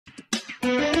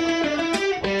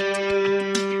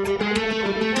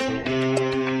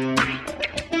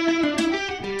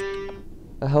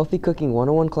Healthy Cooking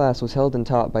 101 class was held and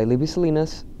taught by Libby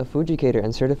Salinas, a Fooducator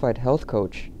and certified health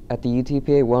coach, at the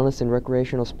UTPA Wellness and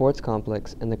Recreational Sports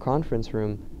Complex in the conference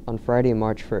room on Friday,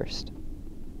 March 1st.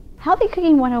 Healthy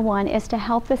Cooking 101 is to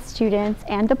help the students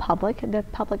and the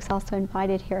public's also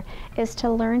invited here, is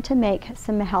to learn to make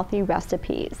some healthy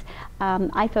recipes.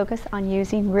 I focus on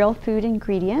using real food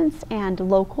ingredients and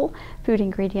local food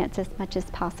ingredients as much as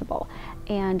possible.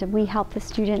 And we help the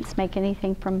students make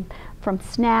anything from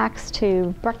snacks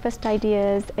to breakfast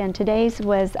ideas, and today's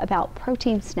was about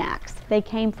protein snacks. They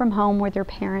came from home where their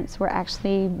parents were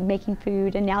actually making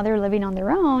food, and now they're living on their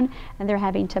own, and they're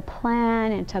having to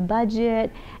plan and to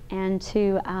budget and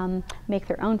to make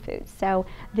their own food. So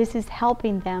this is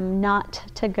helping them not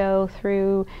to go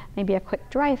through maybe a quick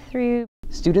drive-through.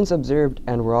 Students observed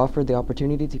and were offered the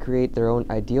opportunity to create their own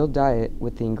ideal diet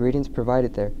with the ingredients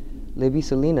provided there. Libby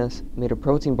Salinas made a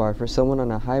protein bar for someone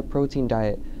on a high-protein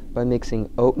diet by mixing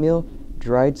oatmeal,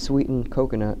 dried sweetened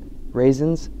coconut,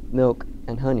 raisins, milk,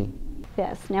 and honey.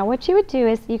 Now what you would do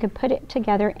is you could put it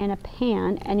together in a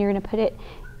pan, and you're going to put it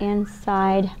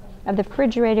inside of the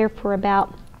refrigerator for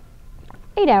about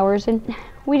 8 hours, and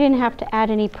we didn't have to add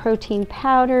any protein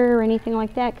powder or anything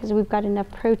like that because we've got enough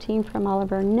protein from all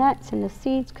of our nuts and the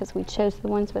seeds because we chose the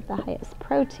ones with the highest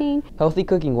protein. Healthy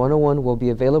Cooking 101 will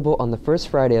be available on the first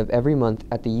Friday of every month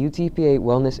at the UTPA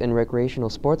Wellness and Recreational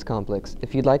Sports Complex.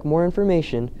 If you'd like more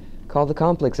information, call the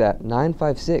complex at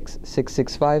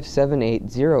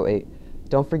 956-665-7808.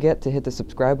 Don't forget to hit the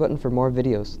subscribe button for more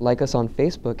videos, like us on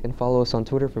Facebook, and follow us on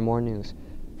Twitter for more news.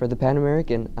 For the Pan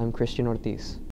American, I'm Cristian Ortiz.